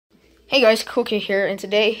Hey guys, Cookie here, and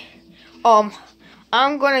today, I'm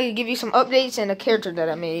gonna give you some updates and a character that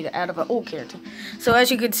I made out of an old character. So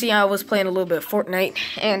as you can see, I was playing a little bit of Fortnite,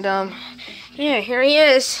 and yeah, here he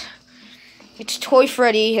is. It's Toy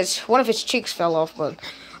Freddy. One of his cheeks fell off, but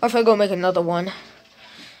I'm gonna go make another one.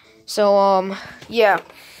 So yeah,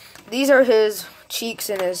 these are his cheeks,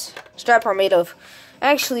 and his strap are made of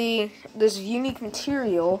actually this unique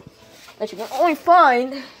material that you can only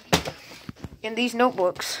find in these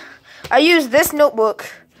notebooks. I used this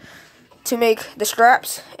notebook to make the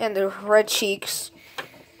straps and the red cheeks.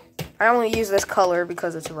 I only use this color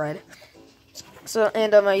because it's red. So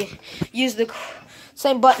I used the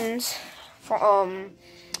same buttons from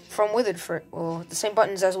Withered Freddy. Well, the same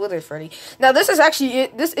buttons as Withered Freddy. Now this is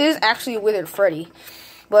actually Withered Freddy,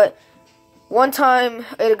 but one time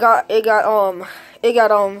my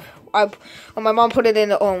mom put it in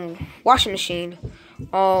the washing machine.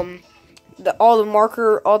 All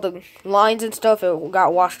the lines and stuff, it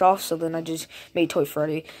got washed off, so then I just made Toy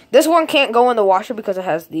Freddy. This one can't go in the washer because it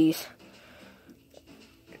has these.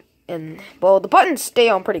 And, well, the buttons stay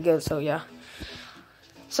on pretty good, so yeah.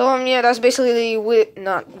 So, yeah, that's basically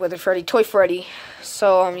not Withered Freddy, Toy Freddy.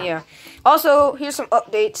 So, yeah. Also, here's some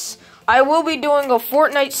updates. I will be doing a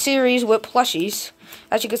Fortnite series with plushies.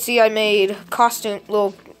 As you can see, I made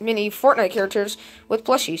little mini Fortnite characters with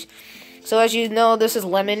plushies. So, as you know, this is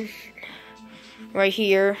Lemon. Right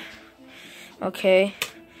here. Okay.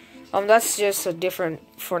 That's just a different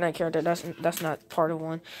Fortnite character. That's not part of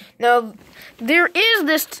one. Now, there is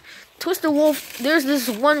this Twisted Wolf. There's this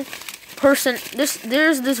one person. There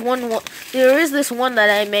is this one that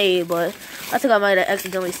I made, but I think I might have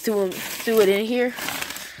accidentally threw it in here.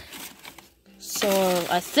 So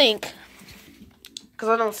I think, because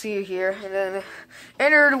I don't see it here, and then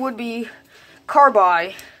entered would be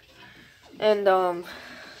Carby, and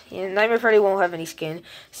Nightmare Freddy won't have any skin.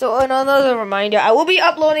 So another reminder, I will be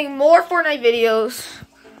uploading more Fortnite videos.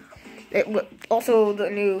 Also the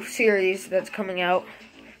new series that's coming out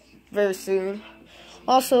very soon.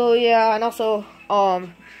 Also, yeah, and also,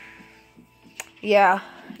 yeah,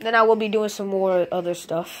 then I will be doing some more other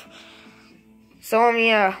stuff. So,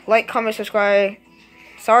 yeah, like, comment, subscribe.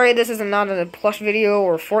 Sorry this is not a plush video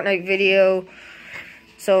or Fortnite video.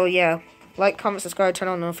 So, yeah. Like, comment, subscribe, turn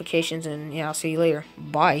on notifications, and yeah, I'll see you later.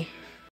 Bye.